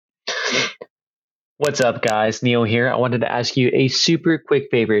What's up, guys? Neil here. I wanted to ask you a super quick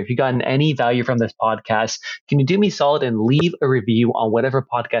favor. If you gotten any value from this podcast, can you do me solid and leave a review on whatever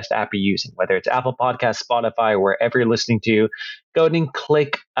podcast app you're using, whether it's Apple Podcasts, Spotify, or wherever you're listening to? Go ahead and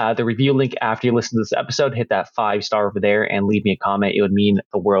click the review link after you listen to this episode. Hit that 5-star over there and leave me a comment. It would mean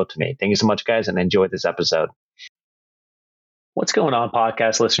the world to me. Thank you so much, guys, and enjoy this episode. What's going on,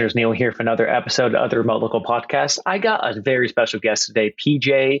 podcast listeners? Neil here for another episode of the Remote Local Podcast. I got a very special guest today,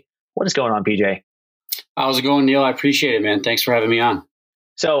 PJ. What is going on, PJ? How's it going, Neil? I appreciate it, man. Thanks for having me on.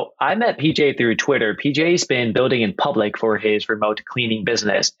 So I met PJ through Twitter. PJ's been building in public for his remote cleaning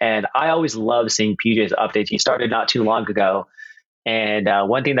business. And I always love seeing PJ's updates. He started not too long ago. And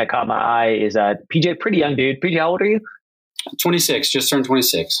one thing that caught my eye is PJ, pretty young dude. PJ, how old are you? 26, just turned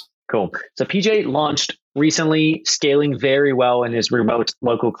 26. Cool. So PJ launched recently, scaling very well in his remote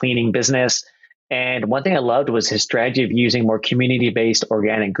local cleaning business. And one thing I loved was his strategy of using more community-based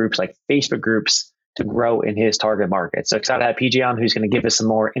organic groups like Facebook groups to grow in his target market. So excited to have PJ on, who's going to give us some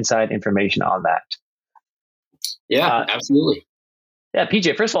more inside information on that. Yeah, absolutely. Yeah,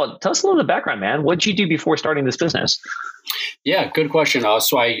 PJ, first of all, tell us a little bit of background, man. What did you do before starting this business? Yeah, good question.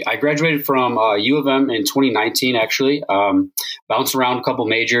 So I graduated from U of M in 2019, actually. Bounced around a couple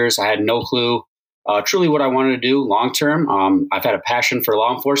majors. I had no clue truly what I wanted to do long term. I've had a passion for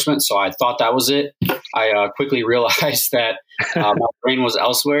law enforcement, so I thought that was it. I quickly realized that my brain was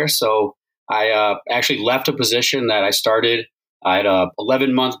elsewhere. So I actually left a position that I started. I had a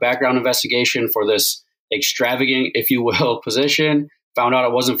 11-month background investigation for this extravagant, if you will, position. Found out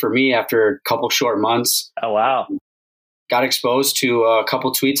it wasn't for me after a couple short months. Oh, wow. Got exposed to a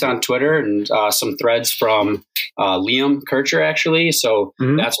couple tweets on Twitter and some threads from Liam Kircher, actually. So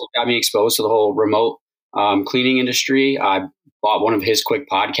that's what got me exposed to the whole remote cleaning industry. I bought one of his quick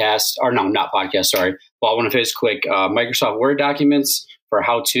podcasts, or no, not podcasts, sorry. Bought one of his quick Microsoft Word documents for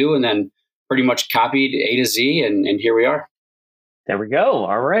how-to, and then pretty much copied A to Z, and here we are. There we go.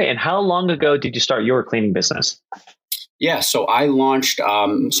 All right. And how long ago did you start your cleaning business? Yeah, so I launched,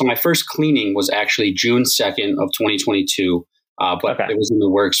 so my first cleaning was actually June 2nd of 2022, but It was in the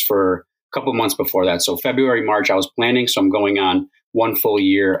works for a couple months before that. So February, March, I was planning, so I'm going on 1 full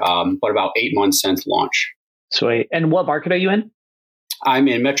year, but about 8 months since launch. Sweet. And what market are you in? I'm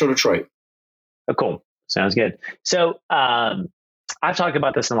in Metro Detroit. Oh, cool. Sounds good. So I've talked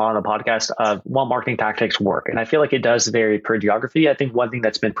about this in a lot on the podcast of what marketing tactics work. And I feel like it does vary per geography. I think one thing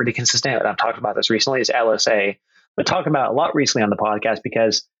that's been pretty consistent, and I've talked about this recently, is LSA. But talking about it a lot recently on the podcast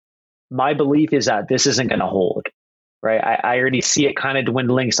because my belief is that this isn't going to hold, right? I already see it kind of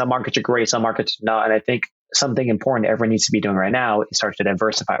dwindling. Some markets are great, some markets are not. And I think something important everyone needs to be doing right now is start to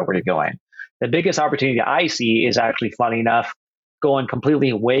diversify where you're going. The biggest opportunity I see is actually, funny enough, going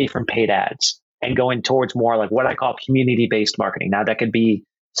completely away from paid ads and going towards more like what I call community-based marketing. Now, that could be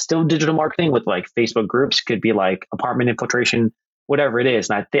still digital marketing with like Facebook groups, could be like apartment infiltration, whatever it is.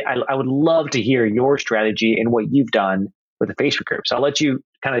 And I would love to hear your strategy and what you've done with the Facebook group. So I'll let you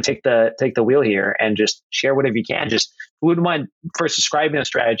kind of take the wheel here and just share whatever you can. Just who wouldn't mind first describing a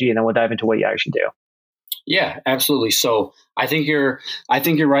strategy, and then we'll dive into what you actually do. Yeah, absolutely. So I think you're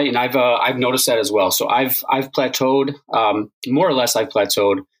right, and I've noticed that as well. So I've plateaued, more or less. I've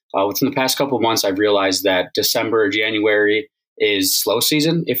plateaued within the past couple of months. I've realized that December, January is slow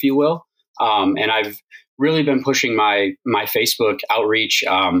season, if you will, and I've really been pushing my Facebook outreach.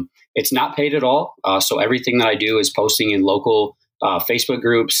 It's not paid at all, so everything that I do is posting in local Facebook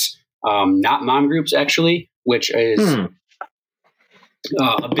groups, not mom groups actually, which is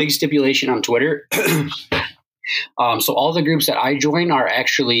a big stipulation on Twitter. So all the groups that I join are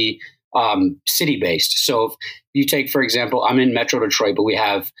actually city-based. So if you take, for example, I'm in Metro Detroit, but we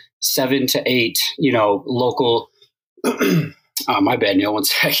have 7 to 8, local. My bad, Neil. One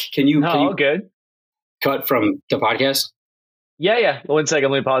sec. Can you good. Cut from the podcast? Yeah. 1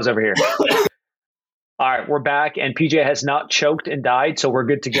 second. Let me pause over here. All right, we're back, and PJ has not choked and died, so we're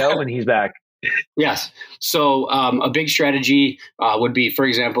good to go, and he's back. Yes. So a big strategy would be, for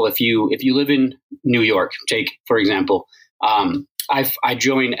example, if you live in New York, take for example, I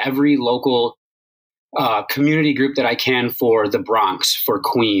join every local community group that I can for the Bronx, for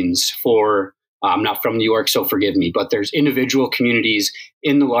Queens, for I'm not from New York, so forgive me, but there's individual communities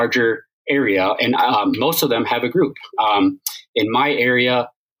in the larger area, and most of them have a group. In my area,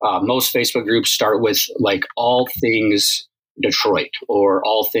 most Facebook groups start with like all things Detroit or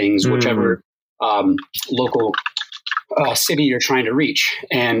all things whichever local city you're trying to reach.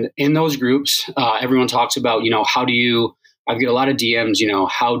 And in those groups, everyone talks about, I get a lot of DMs,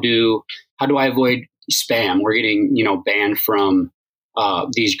 how do I avoid spam? We're getting, banned from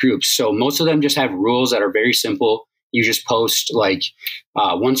these groups. So most of them just have rules that are very simple. you just post like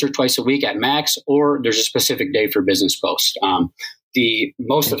once or twice a week at max, or there's a specific day for business posts. The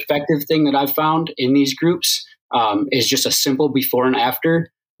most effective thing that I've found in these groups is just a simple before and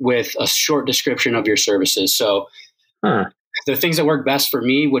after with a short description of your services. So the things that work best for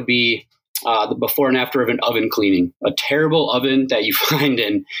me would be the before and after of an oven cleaning, a terrible oven that you find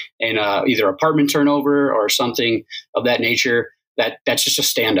in either apartment turnover or something of that nature. That's just a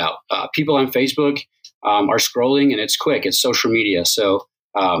standout. People on Facebook are scrolling, and it's quick. It's social media, so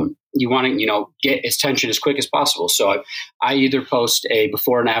you want to get attention as quick as possible. So I either post a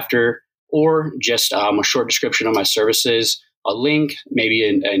before and after, or just a short description of my services, a link, maybe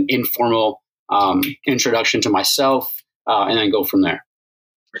an informal introduction to myself, and then go from there.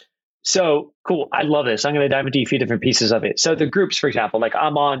 So cool. I love this. I'm going to dive into a few different pieces of it. So the groups, for example, like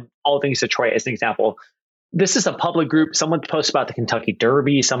I'm on All Things Detroit as an example. This is a public group. Someone posts about the Kentucky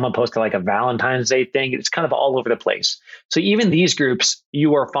Derby. Someone posted like a Valentine's Day thing. It's kind of all over the place. So even these groups,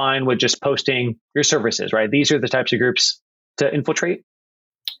 you are fine with just posting your services, right? These are the types of groups to infiltrate.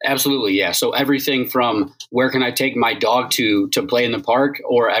 Absolutely. Yeah. So everything from where can I take my dog to play in the park,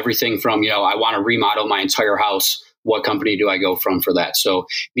 or everything from, I want to remodel my entire house. What company do I go from for that? So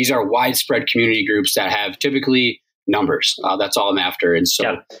these are widespread community groups that have typically numbers. That's all I'm after. And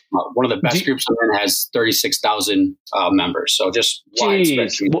so one of the best groups I'm in has 36,000 members. So just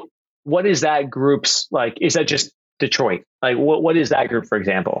widespread. What is that group's like? Is that just Detroit? Like what is that group, for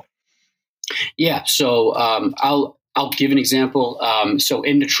example? Yeah. So I'll give an example. So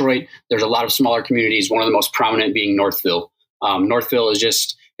in Detroit, there's a lot of smaller communities. One of the most prominent being Northville. Northville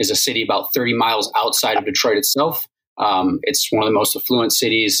is a city about 30 miles outside of Detroit itself. It's one of the most affluent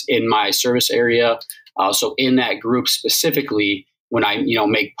cities in my service area. So in that group specifically, when I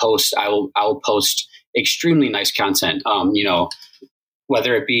make posts, I will post extremely nice content.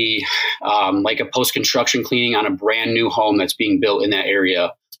 Whether it be like a post construction cleaning on a brand new home that's being built in that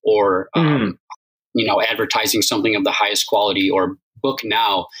area, or advertising something of the highest quality, or book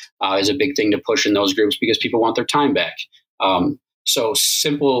now is a big thing to push in those groups because people want their time back. So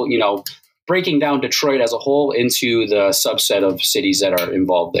simple, breaking down Detroit as a whole into the subset of cities that are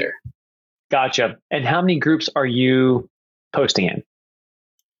involved there. Gotcha. And how many groups are you posting in?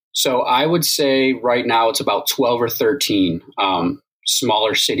 So I would say right now it's about 12 or 13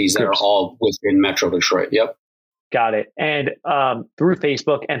 smaller cities that are all within Metro Detroit. Yep. Got it. And through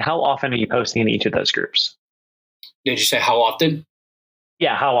Facebook, and how often are you posting in each of those groups? Did you say how often?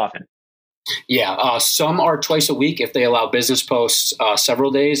 Yeah, how often? Yeah, some are twice a week if they allow business posts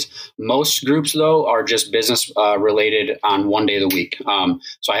several days. Most groups, though, are just business related on one day of the week.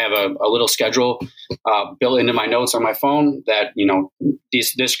 So I have a little schedule built into my notes on my phone that,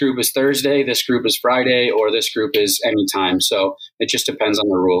 this group is Thursday, this group is Friday, or this group is anytime. So it just depends on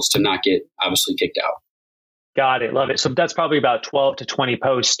the rules to not get obviously kicked out. Got it. Love it. So that's probably about 12 to 20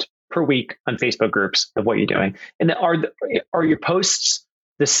 posts per week on Facebook groups of what you're doing. And then are your posts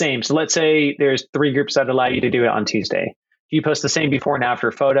the same? So let's say there's 3 groups that allow you to do it on Tuesday. Do you post the same before and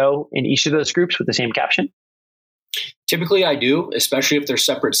after photo in each of those groups with the same caption? Typically I do, especially if they're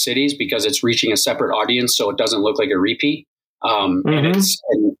separate cities, because it's reaching a separate audience. So it doesn't look like a repeat.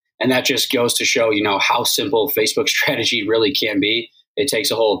 And that just goes to show, how simple Facebook strategy really can be. It takes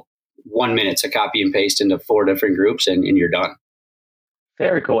a whole 1 minute to copy and paste into 4 different groups and you're done.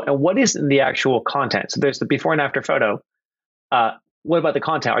 Very cool. And what is the actual content? So there's the before and after photo. What about the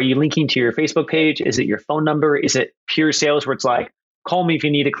content? Are you linking to your Facebook page? Is it your phone number? Is it pure sales where it's like, call me if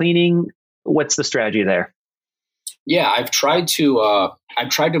you need a cleaning? What's the strategy there? Yeah, I've tried to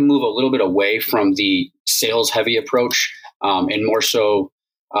move a little bit away from the sales heavy approach, and more so.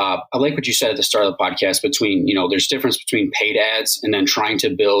 I like what you said at the start of the podcast between, there's difference between paid ads and then trying to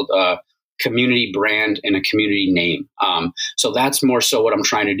build a community brand and a community name. So that's more so what I'm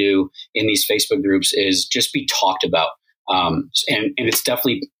trying to do in these Facebook groups is just be talked about. And it's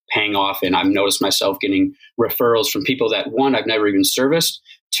definitely paying off. And I've noticed myself getting referrals from people that, 1, I've never even serviced,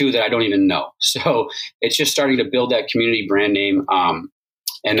 2, that I don't even know. So it's just starting to build that community brand name.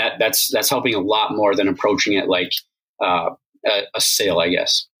 And that's helping a lot more than approaching it like a sale, I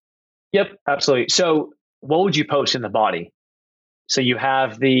guess. Yep, absolutely. So what would you post in the body? So you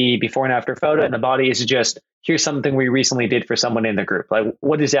have the before and after photo, and the body is just, here's something we recently did for someone in the group. Like,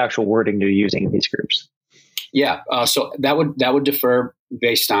 what is the actual wording you're using in these groups? Yeah, so that would differ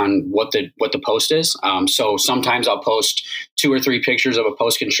based on what the post is. So sometimes I'll post 2 or 3 pictures of a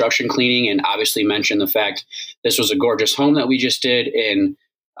post construction cleaning, and obviously mention the fact this was a gorgeous home that we just did in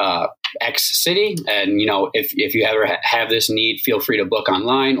X city. And, if you ever have this need, feel free to book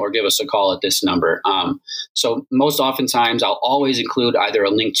online or give us a call at this number. So most oftentimes I'll always include either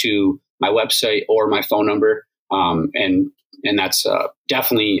a link to my website or my phone number. And that's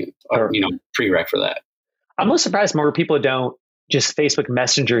definitely prereq for that. I'm most surprised more people don't just Facebook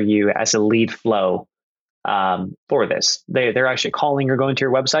Messenger you as a lead flow for this. They're actually calling or going to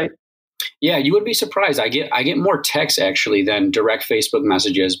your website. Yeah, you would be surprised. I get more texts actually than direct Facebook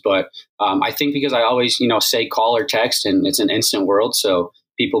messages, but I think because I always say call or text, and it's an instant world, so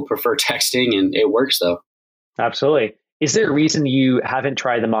people prefer texting, and it works though. Absolutely. Is there a reason you haven't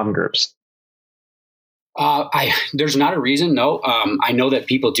tried the mom groups? There's not a reason. No. I know that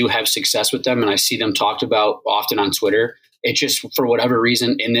people do have success with them, and I see them talked about often on Twitter. It's just for whatever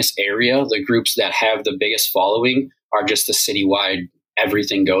reason in this area, the groups that have the biggest following are just the citywide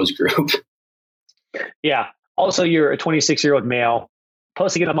everything goes group. Yeah. Also, you're a 26-year-old male.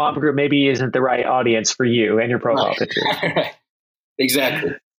 Posting in a mom group maybe isn't the right audience for you and your profile picture.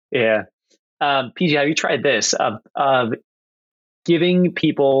 Exactly. Yeah. PJ, have you tried this of giving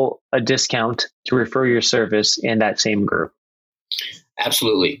people a discount to refer your service in that same group?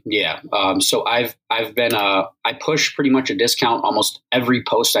 Absolutely. Yeah. So I've been, I push pretty much a discount almost every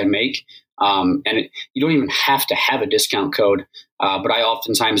post I make. You don't even have to have a discount code. But I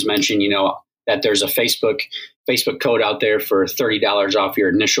oftentimes mention, that there's a Facebook code out there for $30 off your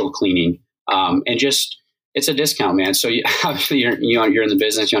initial cleaning. And just, it's a discount, man. So obviously you're in the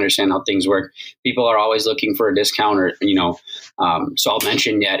business, you understand how things work. People are always looking for a discount so I'll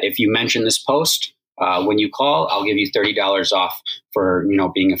mention that if you mention this post, when you call, I'll give you $30 off for,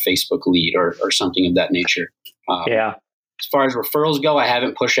 being a Facebook lead or something of that nature. Yeah. As far as referrals go, I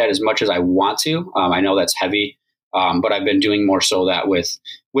haven't pushed that as much as I want to. I know that's heavy, but I've been doing more so that with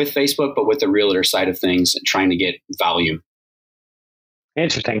Facebook, but with the realtor side of things, trying to get volume.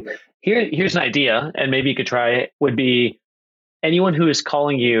 Interesting. Here's an idea, and maybe you could try it, would be anyone who is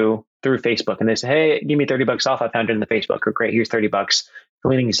calling you through Facebook and they say, hey, give me $30 off. I found it in the Facebook. Or great, here's $30.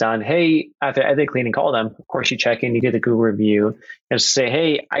 Cleaning's done. Hey, after I think cleaning, call them. Of course, you check in, you get the Google review, and say,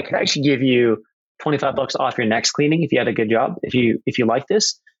 hey, I could actually give you $25 off your next cleaning if you had a good job. If you like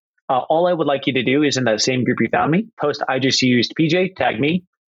this, all I would like you to do is in that same group you found me, post I just used PJ, tag me,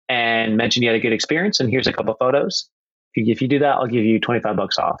 and mention you had a good experience. And here's a couple photos. If you do that, I'll give you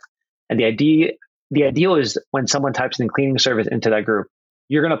 $25 off. And the ideal is when someone types in cleaning service into that group,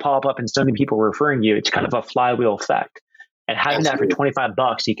 you're going to pop up and so many people referring you. It's kind of a flywheel effect. And having that for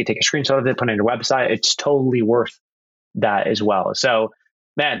 $25, you can take a screenshot of it, put it on your website. It's totally worth that as well. So,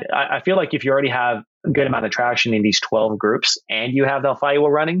 man, I feel like if you already have a good amount of traction in these 12 groups and you have that flywheel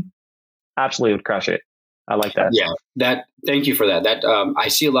running, absolutely would crush it. I like that. Yeah, thank you for that. I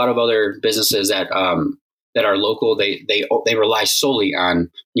see a lot of other businesses that are local. They rely solely on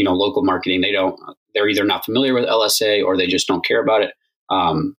local marketing. They're either not familiar with LSA or they just don't care about it.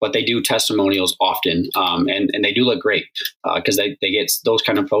 But they do testimonials often, and they do look great because they get those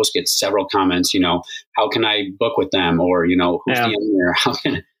kind of posts get several comments. How can I book with them, or who's the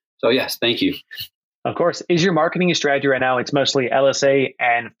owner? So yes, thank you. Of course. Is your marketing strategy right now? It's mostly LSA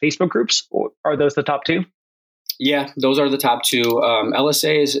and Facebook groups, or are those the top two? Yeah, those are the top two.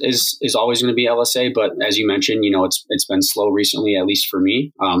 LSA is always going to be LSA, but as you mentioned, it's been slow recently, at least for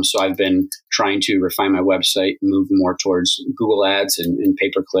me. So I've been trying to refine my website, move more towards Google Ads and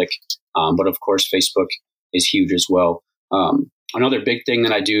pay-per-click. But of course, Facebook is huge as well. Another big thing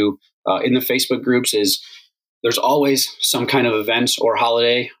that I do in the Facebook groups is there's always some kind of event or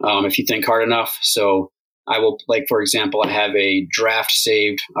holiday if you think hard enough. So I will, for example, I have a draft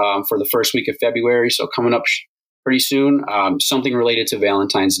saved for the first week of February. So coming up pretty soon, something related to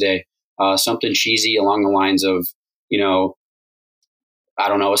Valentine's Day, something cheesy along the lines of, I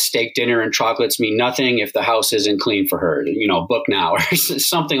don't know, a steak dinner and chocolates mean nothing if the house isn't clean for her, book now, or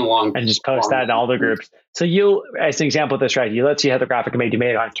something along. And just post that in all the groups. So you, as an example of this strategy, let's say you have the graphic made, you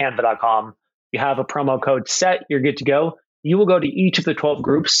made it on canva.com. You have a promo code set, you're good to go. You will go to each of the 12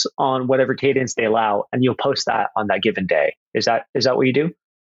 groups on whatever cadence they allow, and you'll post that on that given day. Is that what you do?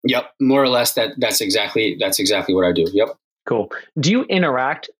 Yep. More or less that's exactly what I do. Yep. Cool. Do you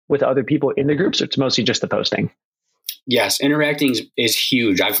interact with other people in the groups, or it's mostly just the posting? Yes. Interacting is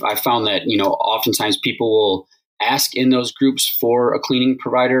huge. I've found that, oftentimes people will ask in those groups for a cleaning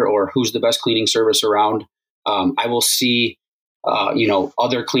provider or who's the best cleaning service around. I will see,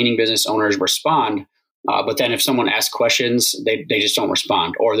 other cleaning business owners respond. But then if someone asks questions, they just don't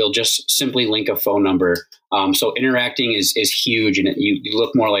respond, or they'll just simply link a phone number. So interacting is huge, and you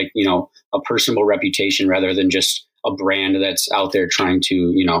look more like, a personable reputation rather than just a brand that's out there trying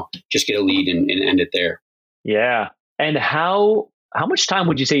to, just get a lead and end it there. Yeah. And how much time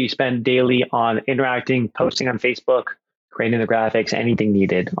would you say you spend daily on interacting, posting on Facebook, creating the graphics, anything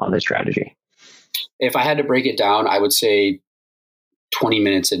needed on this strategy? If I had to break it down, I would say 20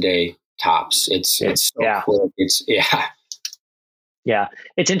 minutes a day tops. It's so quick. Yeah.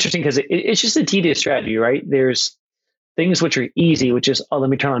 It's interesting because it's just a tedious strategy, right? There's things which are easy, which is, oh, let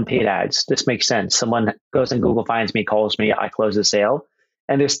me turn on paid ads. This makes sense. Someone goes and Google finds me, calls me, I close the sale.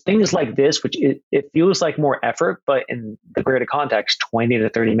 And there's things like this, which it feels like more effort, but in the greater context, 20 to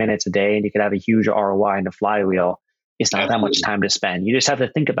 30 minutes a day, and you could have a huge ROI in the flywheel. It's not that much time to spend. You just have to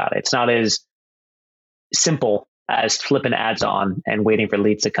think about it. It's not as simple as flipping ads on and waiting for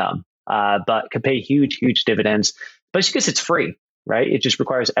leads to come, but could pay huge, huge dividends, especially because it's free, right? It just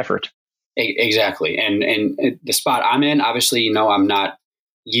requires effort. Exactly. And the spot I'm in, obviously, I'm not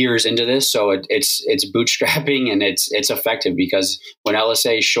years into this, so it's bootstrapping, and it's effective because when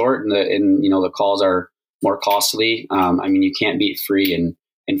LSA is short and the calls are more costly, you can't beat free,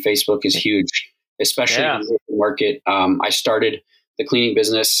 and Facebook is huge, especially in the market. I started the cleaning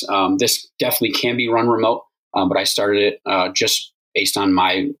business. This definitely can be run remote, but I started it just based on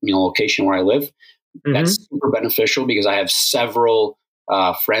my location where I live. Mm-hmm. That's super beneficial because I have several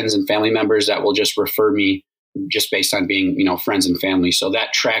friends and family members that will just refer me just based on being, friends and family. So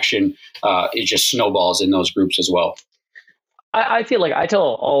that traction, it just snowballs in those groups as well. I feel like I tell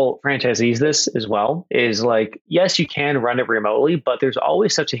all franchisees this as well, is like, yes, you can run it remotely, but there's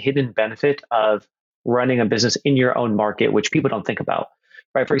always such a hidden benefit of running a business in your own market, which people don't think about,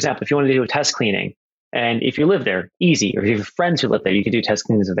 right? For example, if you want to do a test cleaning, and if you live there, easy. Or if you have friends who live there, you could do test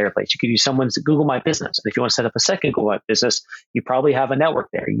cleanings at their place. You could use someone's Google My Business. And if you want to set up a second Google My Business, you probably have a network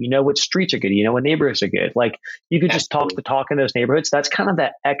there. You know which streets are good. You know what neighborhoods are good. Like you could just talk the talk in those neighborhoods. That's kind of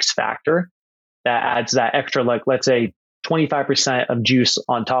that X factor that adds that extra, like, let's say 25% of juice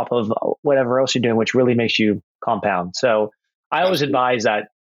on top of whatever else you're doing, which really makes you compound. So I always advise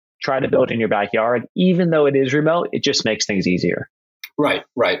that try to build in your backyard. Even though it is remote, it just makes things easier. Right.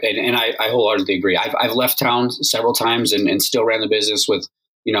 And I wholeheartedly agree. I've left town several times and still ran the business with,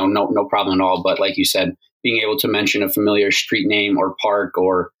 no problem at all. But like you said, being able to mention a familiar street name or park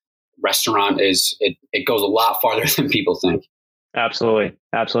or restaurant it goes a lot farther than people think. Absolutely.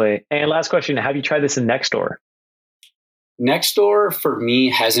 And last question, have you tried this in Nextdoor? Nextdoor for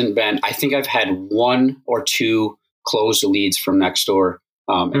me hasn't been, I think I've had 1 or 2 closed leads from Nextdoor.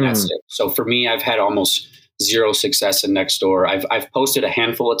 And that's it. So for me, I've had almost zero success in Nextdoor. I've posted a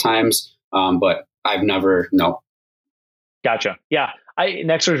handful of times, but I've never, no. Gotcha. Yeah.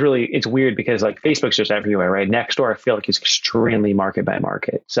 Nextdoor is really, it's weird because like Facebook's just everywhere, right? Nextdoor, I feel like is extremely market by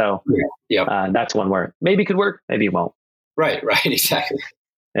market. So that's one where maybe it could work, maybe it won't. Right. Exactly.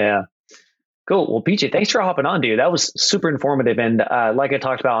 Yeah. Cool. Well, PJ, thanks for hopping on, dude. That was super informative. And like I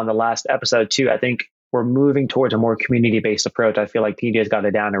talked about on the last episode too, I think we're moving towards a more community-based approach. I feel like PJ's got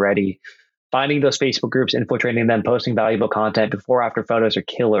it down already. Finding those Facebook groups, infiltrating them, posting valuable content, before, after photos are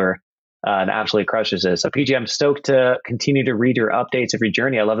killer, and absolutely crushes it. So PJ, I'm stoked to continue to read your updates of your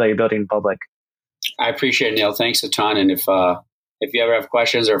journey. I love that you're building in public. I appreciate it, Neil. Thanks a ton. And if you ever have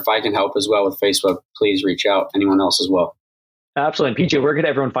questions or if I can help as well with Facebook, please reach out. Anyone else as well. Absolutely. PJ, where could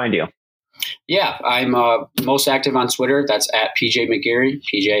everyone find you? Yeah, I'm most active on Twitter. That's at PJ McGeary,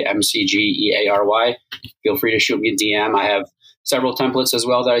 PJMCGEARY. Feel free to shoot me a DM. I have several templates as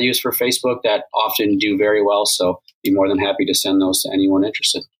well that I use for Facebook that often do very well. So be more than happy to send those to anyone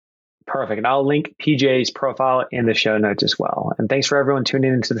interested. Perfect. And I'll link PJ's profile in the show notes as well. And thanks for everyone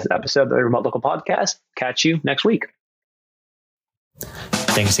tuning into this episode of the Remote Local Podcast. Catch you next week.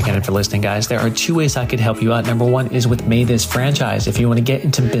 Thanks again for listening, guys. There are 2 ways I could help you out. Number 1 is with Made This Franchise. If you want to get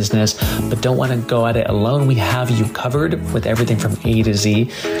into business, but don't want to go at it alone, we have you covered with everything from A to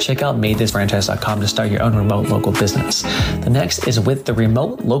Z. Check out madethisfranchise.com to start your own remote local business. The next is with the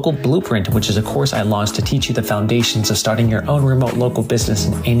Remote Local Blueprint, which is a course I launched to teach you the foundations of starting your own remote local business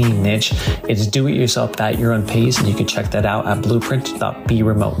in any niche. It's do-it-yourself at your own pace, and you can check that out at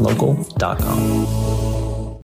blueprint.beremotelocal.com.